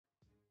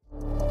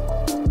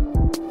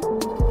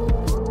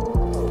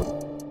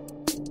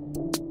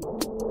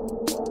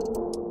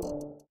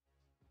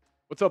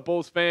What's up,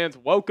 Bulls fans?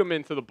 Welcome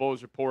into the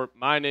Bulls Report.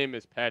 My name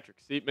is Patrick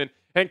Siepman,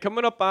 and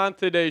coming up on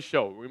today's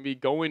show, we're going to be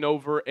going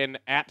over an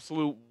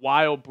absolute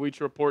wild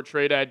Bleacher Report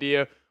trade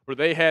idea where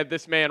they had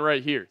this man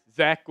right here,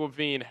 Zach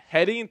LaVine,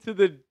 heading to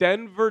the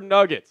Denver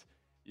Nuggets.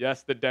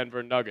 Yes, the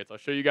Denver Nuggets. I'll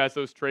show you guys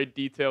those trade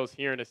details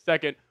here in a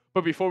second.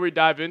 But before we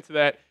dive into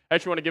that, I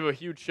just want to give a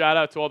huge shout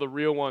out to all the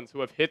real ones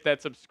who have hit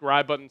that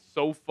subscribe button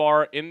so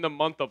far in the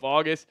month of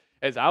August.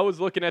 As I was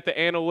looking at the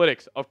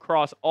analytics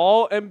across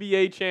all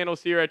NBA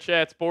channels here at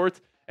Chat Sports,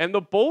 and the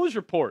Bulls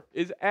Report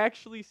is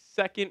actually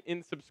second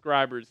in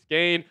subscribers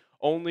gain,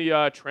 only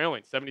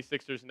trailing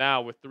 76ers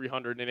now with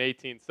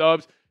 318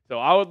 subs. So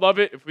I would love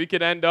it if we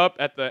could end up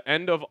at the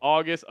end of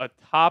August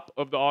atop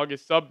of the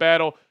August sub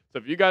battle. So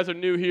if you guys are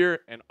new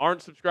here and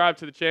aren't subscribed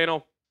to the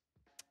channel,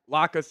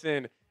 lock us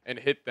in and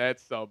hit that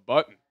sub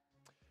button.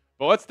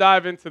 But let's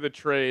dive into the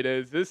trade,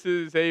 as this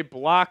is a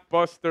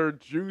blockbuster,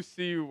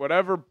 juicy,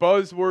 whatever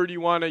buzzword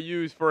you want to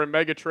use for a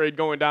mega trade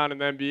going down in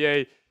the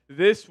NBA.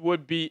 This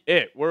would be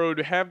it, where it would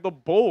have the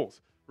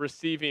Bulls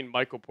receiving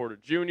Michael Porter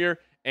Jr.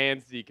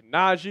 and Zeke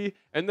Nnaji,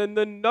 and then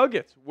the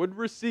Nuggets would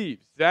receive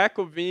Zach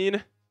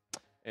LaVine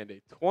and a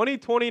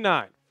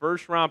 2029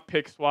 first-round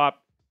pick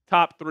swap,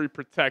 top 3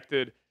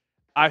 protected.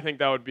 I think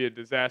that would be a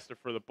disaster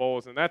for the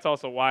Bulls, and that's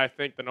also why I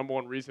think the number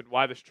one reason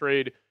why this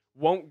trade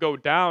won't go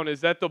down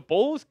is that the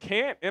Bulls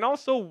can't and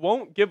also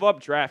won't give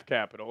up draft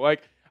capital.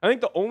 Like, I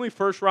think the only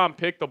first-round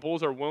pick the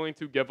Bulls are willing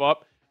to give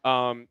up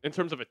in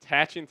terms of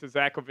attaching to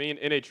Zach LaVine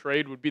in a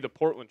trade would be the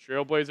Portland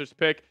Trailblazers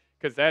pick,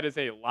 because that is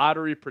a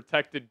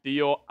lottery-protected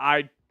deal.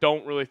 I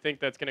don't really think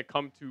that's going to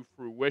come to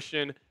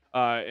fruition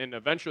and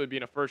eventually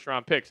being a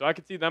first-round pick. So I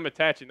could see them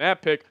attaching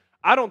that pick.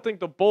 I don't think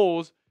the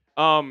Bulls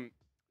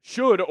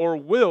should or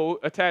will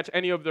attach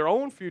any of their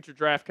own future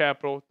draft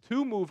capital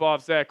to move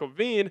off Zach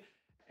LaVine.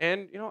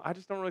 And, I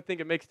just don't really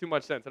think it makes too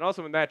much sense. And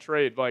also in that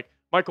trade, like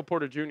Michael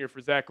Porter Jr. for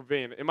Zach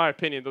LaVine, in my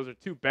opinion, those are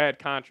two bad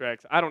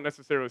contracts. I don't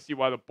necessarily see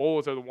why the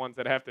Bulls are the ones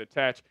that have to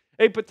attach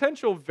a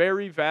potential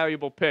very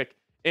valuable pick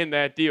in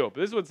that deal.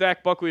 But this is what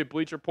Zach Buckley at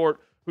Bleacher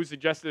Report, who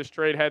suggested this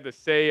trade, had to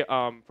say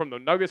from the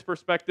Nuggets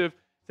perspective,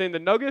 saying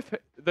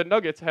the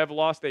Nuggets have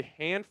lost a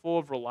handful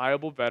of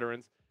reliable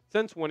veterans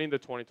since winning the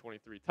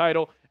 2023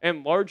 title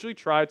and largely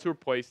tried to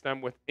replace them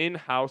with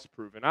in-house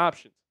proven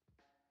options.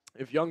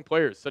 If young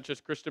players such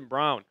as Christian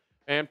Brown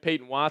and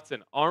Peyton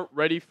Watson aren't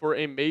ready for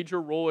a major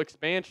role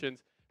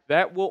expansions,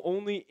 that will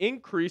only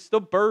increase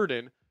the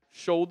burden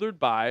shouldered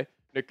by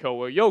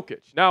Nikola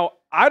Jokic. Now,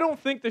 I don't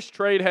think this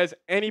trade has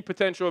any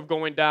potential of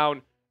going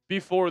down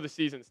before the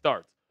season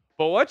starts.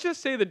 But let's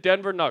just say the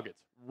Denver Nuggets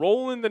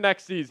roll in the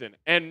next season,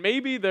 and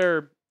maybe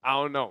they're,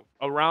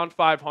 around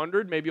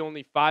 500, maybe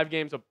only 5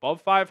 games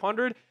above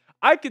 500.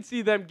 I could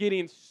see them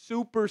getting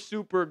super,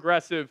 super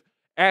aggressive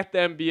at the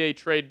NBA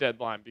trade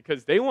deadline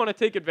because they want to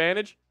take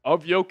advantage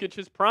of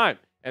Jokic's prime,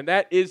 and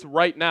that is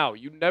right now.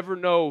 You never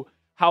know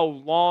how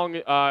long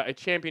a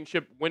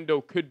championship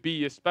window could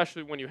be,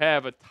 especially when you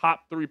have a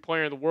top 3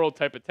 player in the world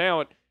type of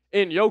talent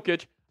in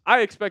Jokic. I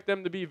expect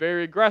them to be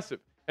very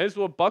aggressive. And this is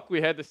what Buckley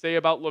had to say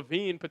about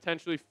LaVine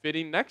potentially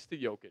fitting next to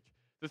Jokic.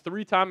 The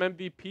 3-time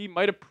MVP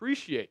might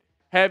appreciate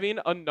having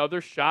another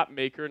shot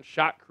maker and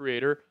shot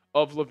creator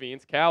of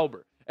LaVine's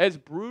caliber. As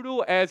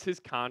brutal as his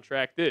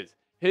contract is,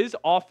 his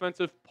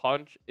offensive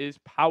punch is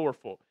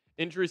powerful.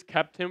 Injuries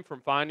kept him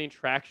from finding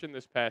traction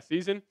this past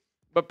season,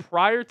 but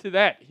prior to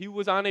that, he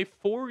was on a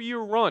 4-year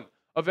run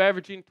of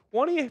averaging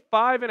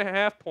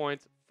 25.5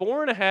 points,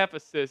 4.5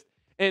 assists,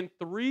 and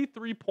 3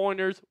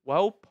 3-pointers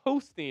while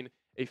posting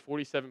a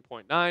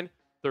 47.9,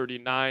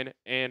 39,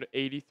 and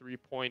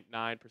 83.9%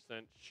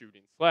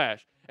 shooting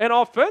slash. And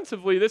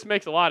offensively, this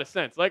makes a lot of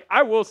sense. Like,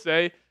 I will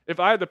say, if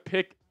I had to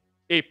pick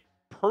a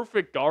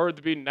perfect guard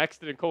to be next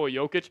to Nikola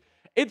Jokic,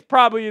 it's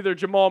probably either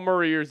Jamal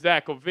Murray or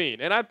Zach LaVine.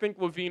 And I think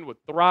LaVine would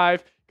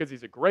thrive because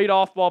he's a great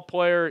off-ball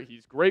player.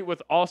 He's great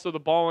with also the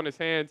ball in his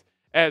hands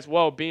as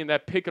well, being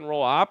that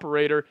pick-and-roll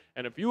operator.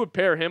 And if you would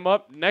pair him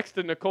up next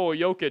to Nikola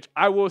Jokic,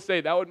 I will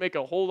say that would make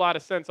a whole lot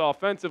of sense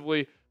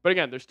offensively. But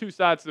again, there's 2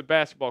 sides to the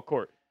basketball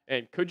court.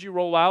 And could you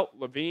roll out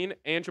LaVine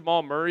and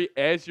Jamal Murray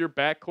as your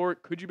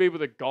backcourt? Could you be able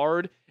to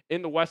guard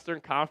in the Western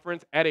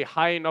Conference at a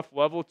high enough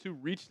level to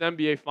reach the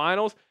NBA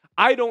Finals?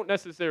 I don't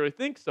necessarily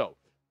think so.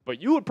 But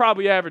you would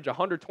probably average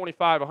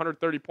 125,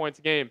 130 points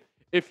a game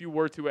if you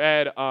were to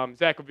add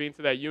Zach LaVine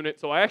to that unit.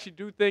 So I actually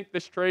do think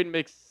this trade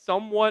makes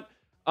somewhat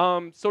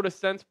sort of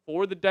sense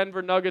for the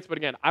Denver Nuggets. But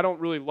again, I don't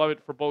really love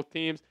it for both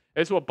teams.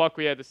 This is what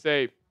Buckley had to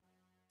say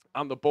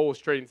on the Bulls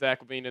trading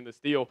Zach LaVine in this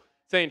deal,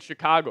 saying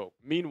Chicago,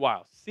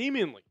 meanwhile,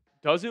 seemingly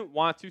doesn't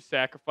want to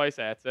sacrifice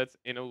assets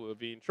in a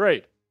LaVine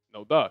trade.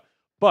 No duh.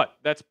 But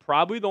that's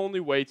probably the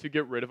only way to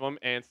get rid of him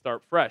and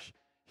start fresh.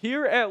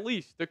 Here, at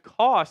least, the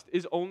cost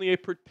is only a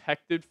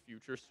protected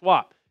future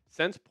swap,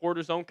 since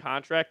Porter's own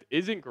contract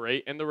isn't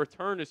great and the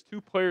return is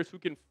 2 players who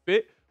can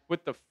fit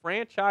with the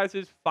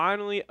franchise's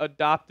finally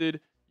adopted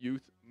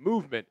youth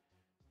movement.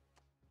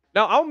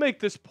 Now, I'll make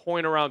this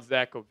point around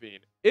Zach LaVine.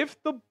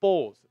 If the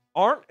Bulls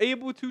aren't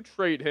able to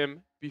trade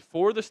him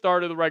before the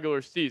start of the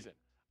regular season,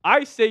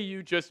 I say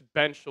you just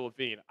bench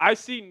LaVine. I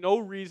see no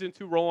reason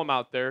to roll him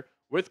out there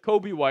with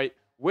Kobe White,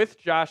 with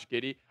Josh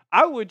Giddey.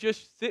 I would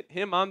just sit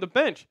him on the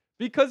bench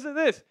because of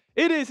this.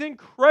 It is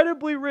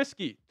incredibly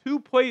risky to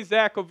play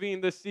Zach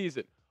LaVine this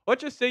season.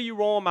 Let's just say you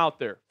roll him out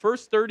there,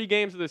 first 30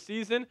 games of the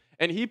season,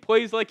 and he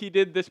plays like he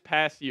did this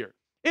past year.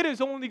 It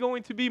is only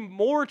going to be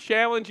more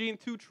challenging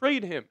to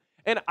trade him.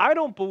 And I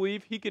don't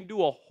believe he can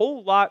do a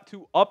whole lot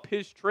to up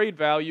his trade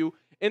value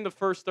in the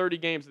first 30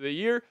 games of the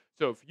year.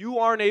 So if you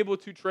aren't able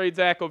to trade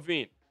Zach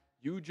LaVine,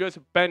 you just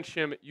bench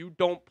him, you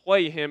don't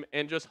play him,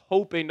 and just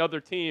hope another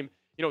team,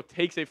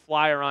 takes a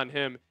flyer on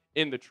him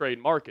in the trade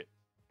market.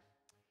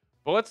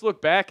 But let's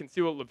look back and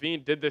see what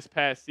LaVine did this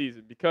past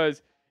season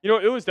because,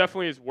 it was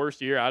definitely his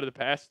worst year out of the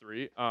past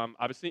three.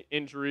 Obviously,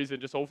 injuries and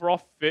just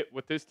overall fit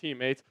with his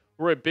teammates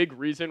were a big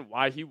reason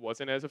why he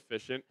wasn't as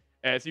efficient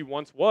as he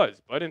once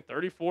was. But in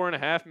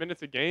 34.5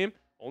 minutes a game,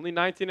 only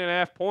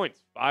 19.5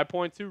 points,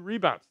 5.2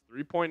 rebounds,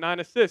 3.9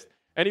 assists,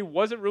 and he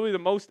wasn't really the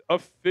most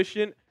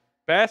efficient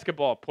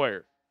basketball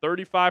player.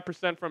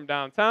 35% from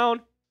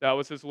downtown, that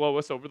was his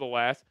lowest over the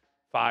last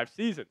 5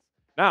 seasons.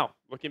 Now,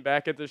 looking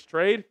back at this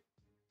trade,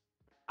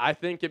 I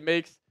think it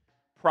makes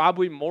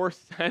probably more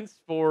sense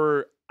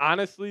for,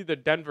 honestly, the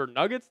Denver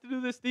Nuggets to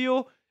do this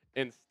deal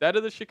instead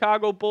of the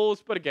Chicago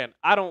Bulls. But again,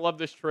 I don't love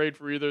this trade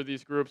for either of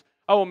these groups.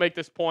 I will make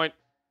this point.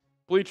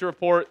 Bleacher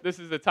Report, this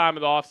is the time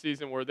of the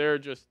offseason where they're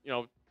just,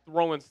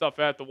 throwing stuff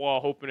at the wall,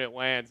 hoping it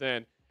lands.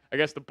 And I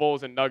guess the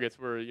Bulls and Nuggets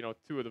were,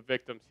 two of the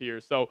victims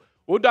here. So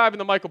we'll dive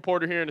into Michael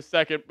Porter here in a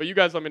second. But you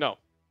guys let me know.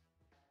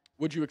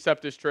 Would you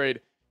accept this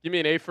trade? Give me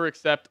an A for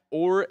accept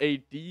or a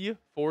D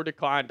for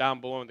decline down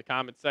below in the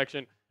comments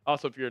section.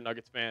 Also, if you're a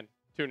Nuggets fan,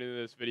 tune into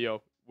this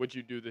video. Would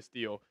you do this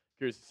deal?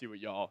 Curious to see what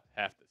y'all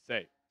have to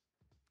say.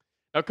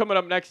 Now, coming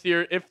up next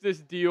here, if this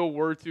deal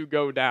were to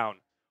go down,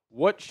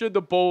 what should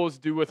the Bulls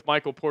do with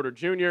Michael Porter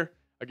Jr.?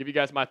 I'll give you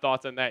guys my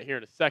thoughts on that here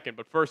in a second.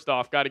 But first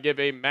off, got to give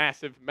a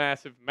massive,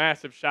 massive,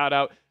 massive shout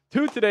out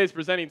to today's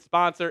presenting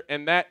sponsor,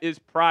 and that is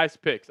Prize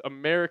Picks,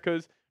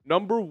 America's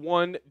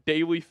 #1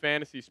 daily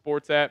fantasy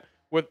sports app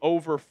with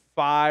over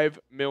 5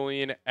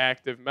 million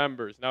active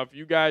members. Now, if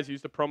you guys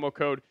use the promo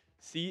code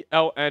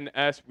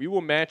CLNS, we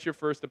will match your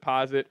first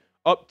deposit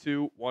up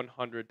to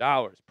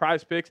 $100.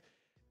 Prize Picks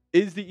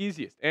is the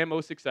easiest and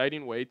most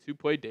exciting way to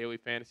play daily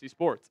fantasy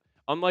sports.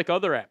 Unlike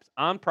other apps,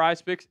 on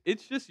Prize Picks,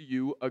 it's just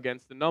you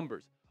against the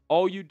numbers.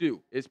 All you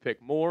do is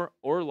pick more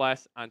or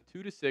less on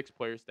 2 to 6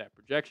 player stat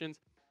projections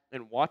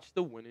and watch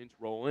the winnings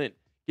roll in.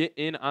 Get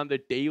in on the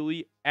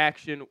daily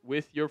action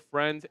with your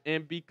friends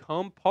and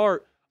become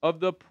part of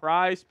the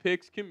Prize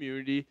Picks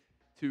community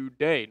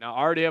today. Now, I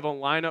already have a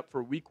lineup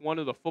for week 1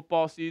 of the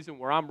football season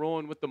where I'm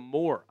rolling with the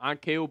more on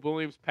Caleb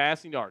Williams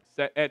passing yards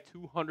set at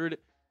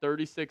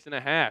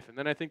 236.5. And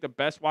then I think the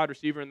best wide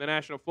receiver in the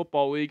National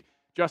Football League,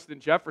 Justin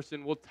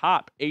Jefferson, will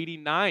top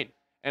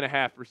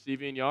 89.5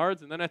 receiving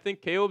yards. And then I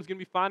think Caleb's going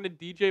to be finding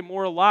DJ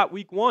Moore a lot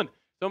week 1.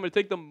 So I'm going to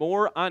take the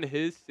more on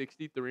his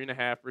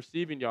 63.5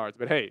 receiving yards.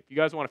 But hey, if you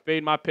guys want to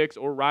fade my picks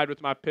or ride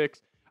with my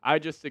picks, I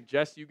just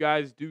suggest you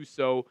guys do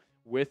so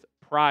with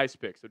Prize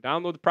Picks. So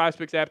download the Prize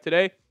Picks app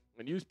today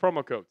and use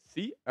promo code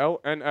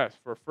CLNS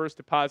for a first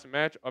deposit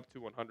match up to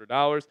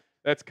 $100.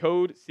 That's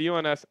code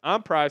CLNS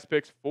on Prize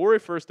Picks for a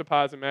first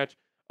deposit match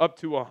up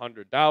to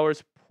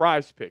 $100.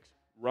 Prize Picks,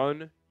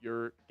 run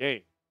your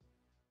game.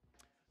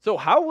 So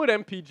how would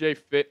MPJ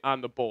fit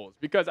on the Bulls?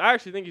 Because I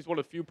actually think he's one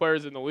of the few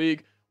players in the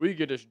league where you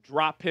could just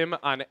drop him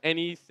on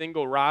any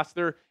single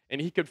roster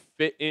and he could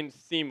fit in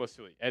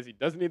seamlessly, as he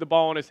doesn't need the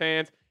ball in his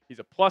hands. He's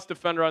a plus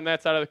defender on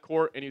that side of the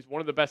court, and he's one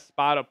of the best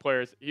spot-up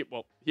players.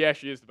 He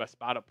actually is the best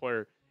spot-up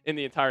player in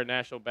the entire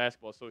National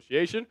Basketball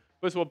Association.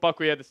 This is what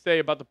Buckley had to say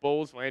about the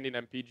Bulls landing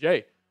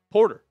MPJ.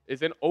 Porter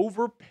is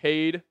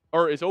overpaid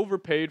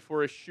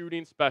for a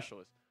shooting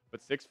specialist,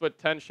 but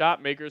 6'10"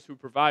 shot makers who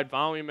provide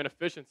volume and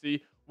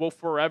efficiency will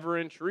forever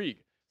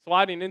intrigue.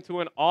 Sliding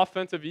into an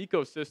offensive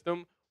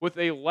ecosystem with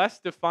a less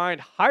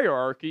defined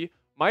hierarchy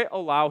might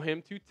allow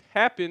him to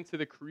tap into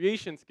the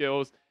creation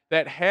skills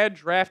that had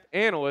draft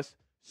analysts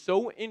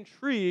so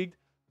intrigued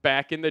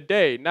back in the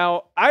day.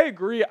 Now, I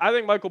agree. I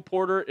think Michael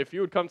Porter, if he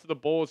would come to the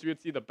Bulls, you would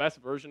see the best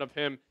version of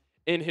him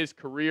in his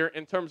career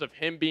in terms of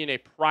him being a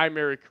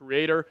primary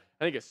creator.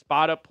 I think his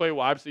spot-up play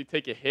will obviously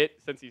take a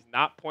hit since he's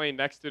not playing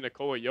next to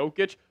Nikola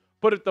Jokic.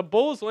 But if the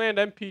Bulls land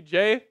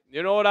MPJ,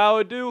 you know what I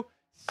would do?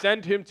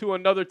 Send him to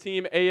another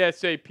team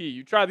ASAP.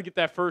 You try to get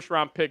that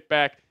first-round pick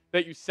back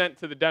that you sent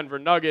to the Denver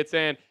Nuggets.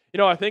 And,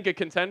 I think a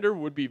contender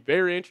would be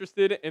very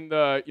interested in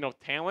the,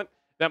 talent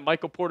that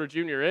Michael Porter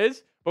Jr.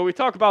 is. But we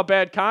talk about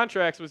bad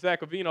contracts with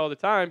Zach LaVine all the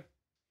time.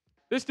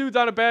 This dude's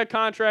on a bad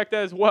contract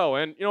as well.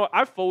 And,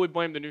 I fully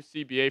blame the new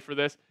CBA for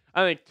this.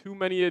 I think too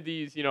many of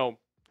these,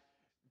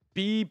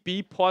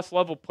 B-plus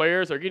level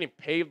players are getting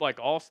paid like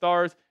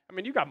all-stars. I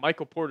mean, you got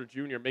Michael Porter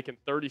Jr. making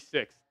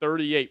 $36,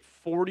 $38,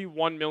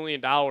 $41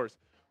 million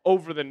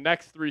over the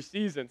next 3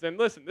 seasons. And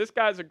listen, this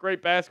guy's a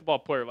great basketball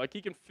player. Like,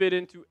 he can fit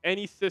into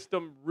any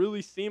system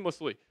really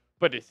seamlessly.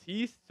 But is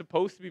he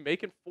supposed to be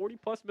making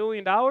 $40+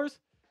 million?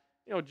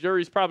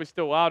 jury's probably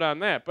still out on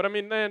that. But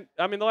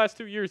the last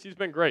 2 years he's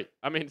been great.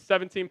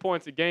 17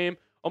 points a game,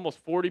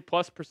 almost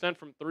 40+%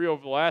 from three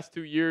over the last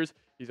 2 years.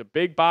 He's a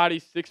big body,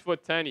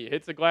 6'10". He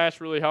hits the glass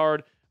really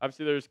hard.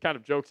 Obviously, there's kind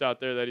of jokes out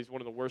there that he's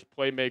one of the worst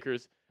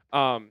playmakers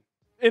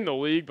in the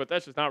league, but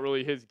that's just not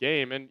really his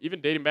game. And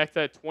even dating back to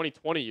that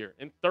 2020 year,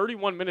 in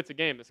 31 minutes a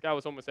game, this guy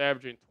was almost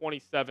averaging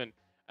 27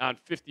 on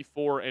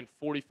 54 and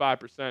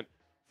 45%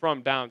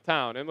 from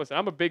downtown. And listen,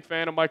 I'm a big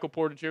fan of Michael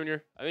Porter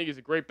Jr. I think he's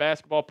a great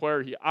basketball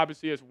player. He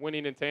obviously has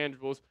winning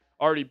intangibles,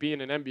 already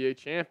being an NBA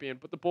champion,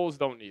 but the Bulls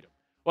don't need him.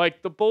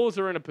 Like, the Bulls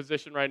are in a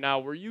position right now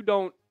where you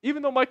don't,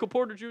 even though Michael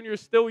Porter Jr.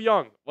 is still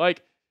young,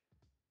 like,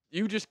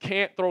 you just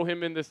can't throw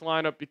him in this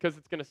lineup because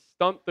it's going to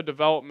stunt the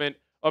development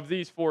of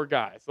these four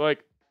guys.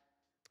 Like,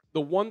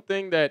 the one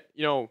thing that,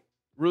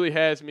 really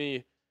has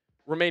me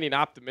remaining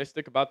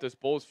optimistic about this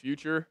Bulls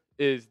future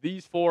is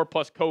these four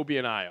plus Kobe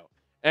and Io.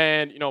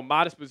 And,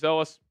 Modest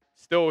Buzelis,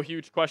 still a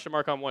huge question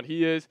mark on what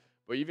he is.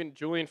 But even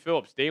Julian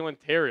Phillips, Dalen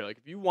Terry, like,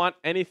 if you want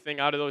anything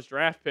out of those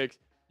draft picks,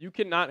 you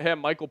cannot have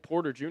Michael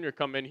Porter Jr.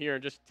 come in here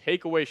and just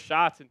take away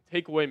shots and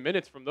take away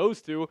minutes from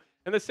those two.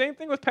 And the same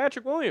thing with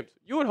Patrick Williams.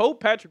 You would hope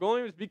Patrick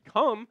Williams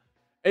become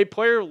a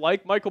player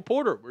like Michael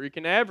Porter, where he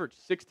can average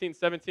 16,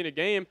 17 a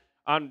game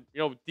on,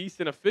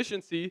 decent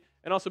efficiency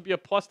and also be a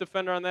plus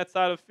defender on that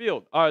side of the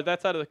field,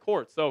 that side of the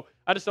court. So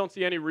I just don't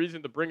see any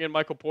reason to bring in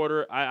Michael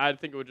Porter. I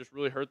think it would just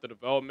really hurt the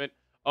development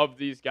of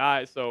these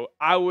guys. So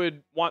I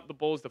would want the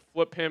Bulls to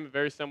flip him,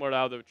 very similar to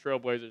how the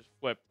Trailblazers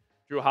flipped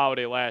Drew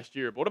Holiday last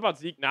year. But what about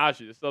Zeke Nnaji?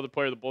 This is the other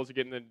player the Bulls are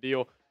getting in the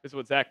deal. This is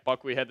what Zach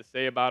Buckley had to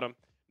say about him.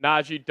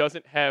 Nnaji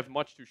doesn't have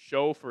much to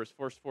show for his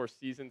first 4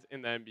 seasons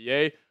in the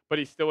NBA, but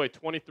he's still a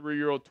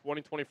 23-year-old,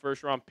 2020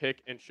 first-round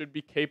pick and should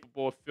be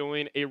capable of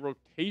filling a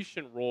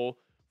rotation role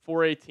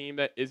for a team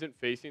that isn't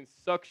facing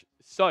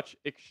such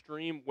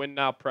extreme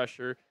win-now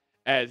pressure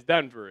as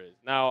Denver is.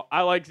 Now,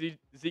 I like Zeke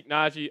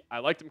Nnaji. I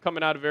liked him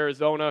coming out of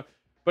Arizona.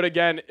 But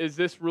again, is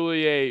this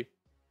a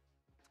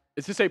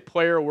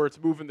player where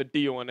it's moving the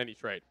deal in any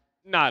trade?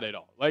 Not at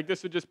all. Like,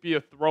 this would just be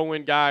a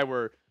throw-in guy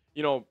where,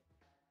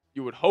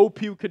 you would hope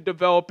he could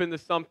develop into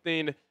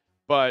something,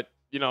 but,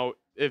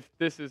 if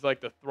this is like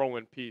the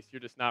throw-in piece,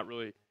 you're just not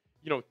really,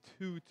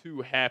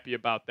 too happy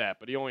about that.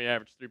 But he only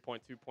averaged 3.2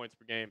 points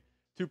per game,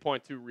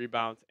 2.2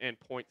 rebounds, and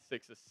 0.6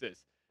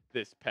 assists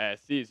this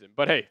past season.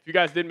 But hey, if you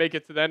guys did make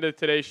it to the end of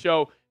today's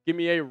show, give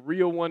me a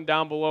real one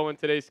down below in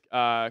today's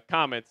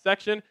comments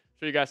section.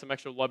 Show you guys some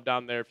extra love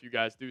down there if you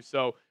guys do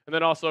so. And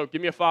then also,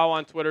 give me a follow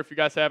on Twitter if you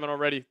guys haven't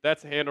already.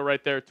 That's the handle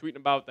right there, tweeting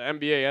about the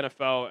NBA,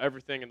 NFL,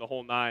 everything in the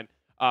whole nine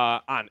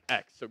on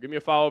X. So give me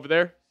a follow over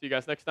there. See you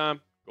guys next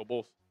time. Go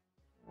Bulls.